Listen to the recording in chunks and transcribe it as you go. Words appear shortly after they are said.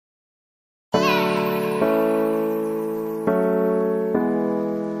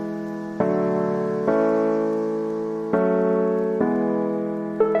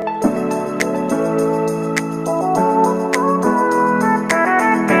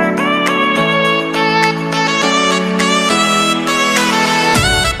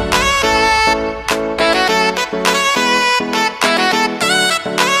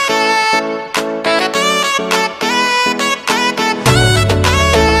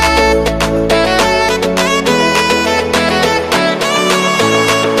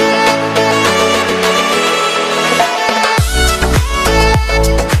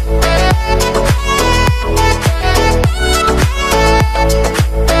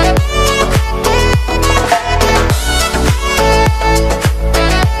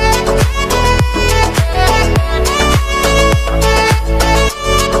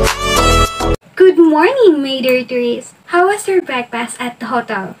was your breakfast at the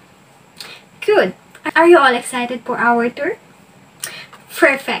hotel? Good. Are you all excited for our tour?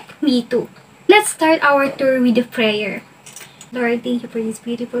 Perfect. Me too. Let's start our tour with a prayer. Lord, thank you for this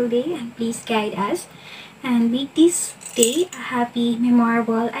beautiful day and please guide us and make this day a happy,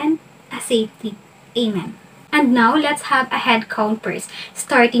 memorable, and a safe day. Amen. And now, let's have a head count first,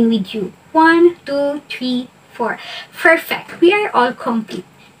 starting with you. 1, 2, 3, 4. Perfect. We are all complete.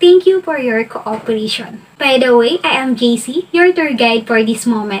 Thank you for your cooperation. By the way, I am JC, your tour guide for this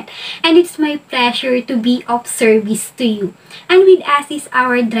moment, and it's my pleasure to be of service to you. And with us is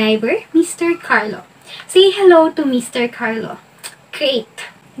our driver, Mr. Carlo. Say hello to Mr. Carlo. Great!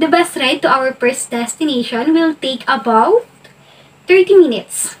 The bus ride to our first destination will take about 30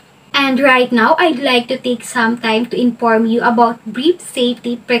 minutes. And right now, I'd like to take some time to inform you about brief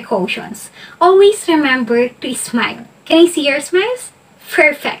safety precautions. Always remember to smile. Can I see your smiles?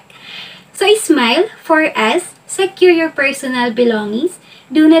 Perfect. So smile for us. Secure your personal belongings.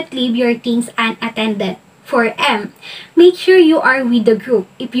 Do not leave your things unattended. For M, make sure you are with the group.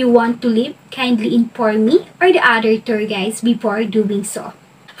 If you want to leave, kindly inform me or the other tour guides before doing so.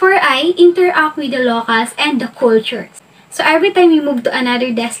 For I, interact with the locals and the cultures. So every time you move to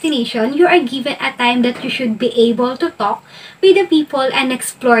another destination, you are given a time that you should be able to talk with the people and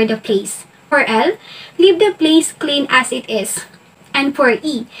explore the place. For L, leave the place clean as it is. And for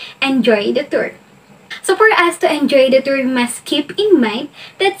E, enjoy the tour. So for us to enjoy the tour, we must keep in mind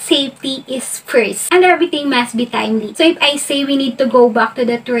that safety is first and everything must be timely. So if I say we need to go back to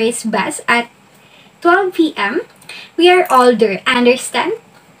the tourist bus at 12 p.m., we are all there. Understand?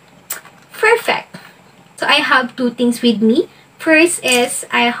 Perfect. So I have two things with me. First is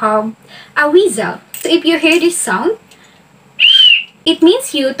I have a whistle. So if you hear this sound, it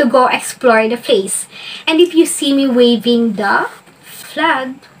means you to go explore the place. And if you see me waving the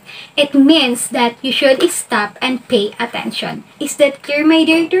flag, it means that you should stop and pay attention. Is that clear, my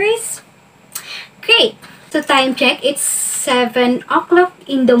dear tourists? Great! So time check, it's 7 o'clock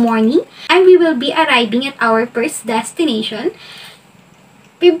in the morning and we will be arriving at our first destination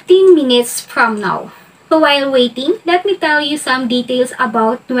 15 minutes from now. So while waiting, let me tell you some details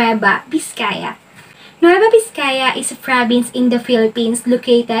about Nueva, Viscaya. Nueva Viscaya is a province in the Philippines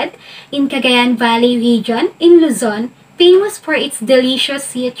located in Cagayan Valley region in Luzon, famous for its delicious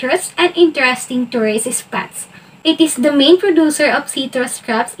citrus and interesting tourist spots. It is the main producer of citrus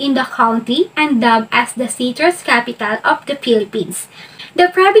crops in the county and dubbed as the citrus capital of the Philippines. The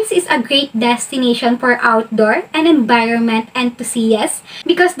province is a great destination for outdoor and environment enthusiasts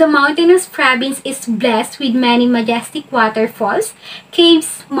because the mountainous province is blessed with many majestic waterfalls,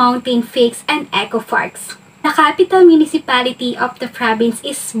 caves, mountain peaks, and eco parks. The capital municipality of the province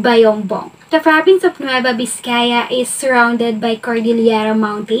is Bayombong. The province of Nueva Viscaya is surrounded by Cordillera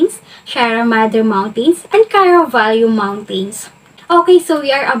Mountains, Sierra Madre Mountains, and Caravallo Mountains. Okay, so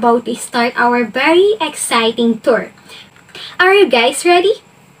we are about to start our very exciting tour. Are you guys ready?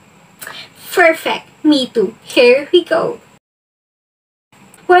 Perfect. Me too. Here we go.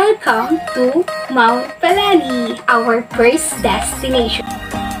 Welcome to Mount Palali, our first destination.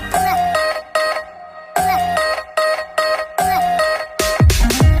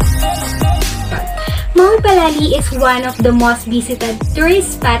 Mount Palali is one of the most visited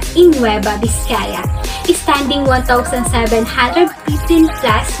tourist spots in Nueva Viscaya, standing 1,715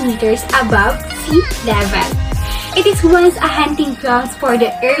 plus meters above sea level. It is once a hunting ground for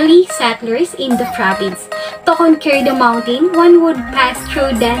the early settlers in the province. To conquer the mountain, one would pass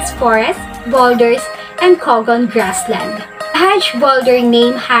through dense forests, boulders, and Kogon grassland. A huge boulder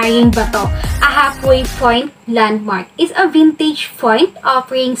named Haring Bato, a halfway point landmark, is a vintage point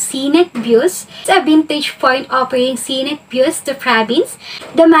offering scenic views. To province,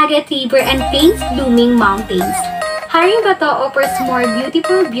 the Magat River and Plains Blooming Mountains. Haring Bato offers more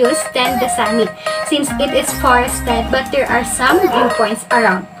beautiful views than the summit since it is forested, but there are some viewpoints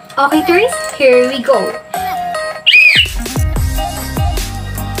around. Okay tourists, here we go!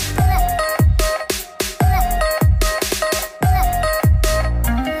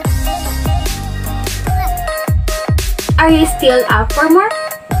 Are you still up for more?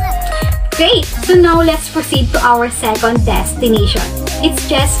 Great! So now let's proceed to our second destination. It's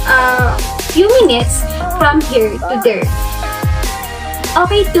just a few minutes from here to there.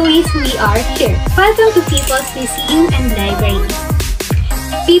 Okay tourists, we are here. Welcome to People's Museum and Library.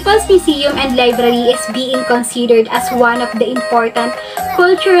 People's Museum and Library is being considered as one of the important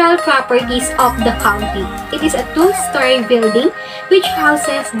cultural properties of the county. It is a two-story building which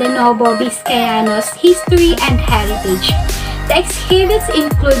houses the Novo Vizcayanos history and heritage. The exhibits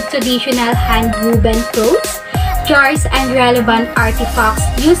include traditional hand-woven clothes, jars, and relevant artifacts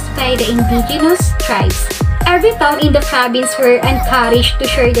used by the indigenous tribes. Every town in the province were encouraged to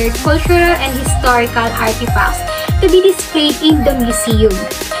share their cultural and historical artifacts to be displayed in the museum.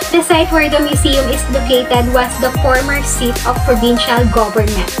 The site where the museum is located was the former seat of provincial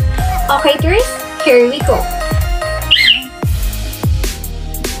government. Okay, tourists, here we go.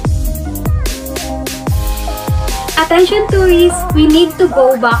 Attention tourists, we need to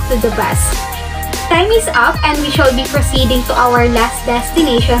go back to the bus. Time is up and we shall be proceeding to our last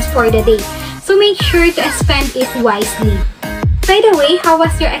destinations for the day. So make sure to spend it wisely. By the way, how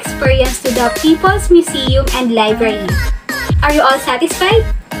was your experience to the People's Museum and Library? Are you all satisfied?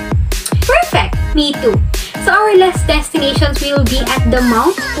 Perfect! Me too. So our last destinations will be at the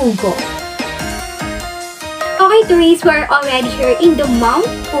Mount Ugo. Okay tourists, we are already here in the Mount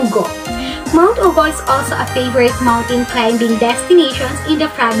Ugo. Mount Ugo is also a favorite mountain climbing destination in the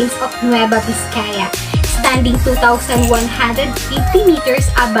province of Nueva Viscaya, standing 2,150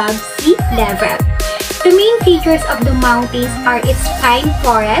 meters above sea level. The main features of the mountains are its pine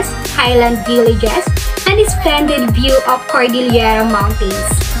forest, highland villages, and a splendid view of Cordillera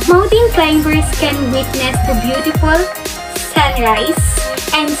Mountains. Mountain climbers can witness the beautiful sunrise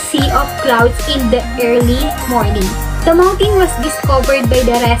and sea of clouds in the early morning. The mountain was discovered by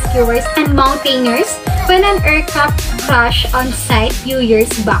the rescuers and mountaineers when an aircraft crashed on site few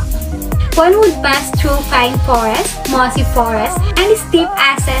years back. One would pass through pine forest, mossy forest, and steep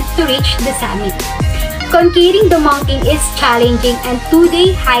ascent to reach the summit. Conquering the mountain is challenging and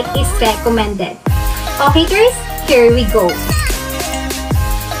 2-day hike is recommended. Okay guys, here we go.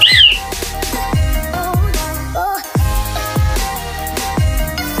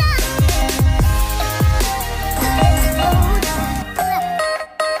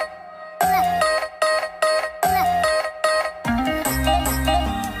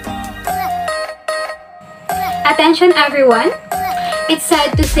 Attention everyone! It's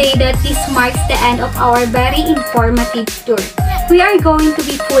sad to say that this marks the end of our very informative tour. We are going to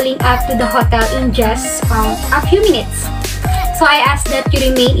be pulling up to the hotel in just a few minutes. So I ask that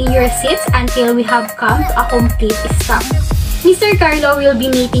you remain in your seats until we have come to a complete stop. Mr. Carlo will be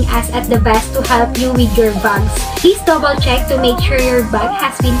meeting us at the bus to help you with your bags. Please double check to make sure your bag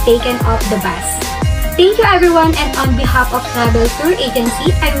has been taken off the bus. Thank you everyone, and on behalf of Travel Tour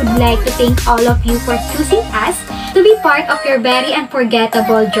Agency, I would like to thank all of you for choosing us to be part of your very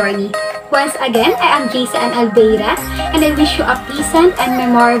unforgettable journey. Once again, I am Jason and Alveyra, and I wish you a pleasant and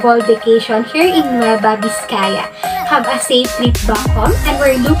memorable vacation here in Nueva Viscaya. Have a safe trip back home, and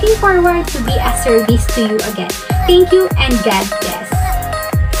we're looking forward to be a service to you again. Thank you and God bless.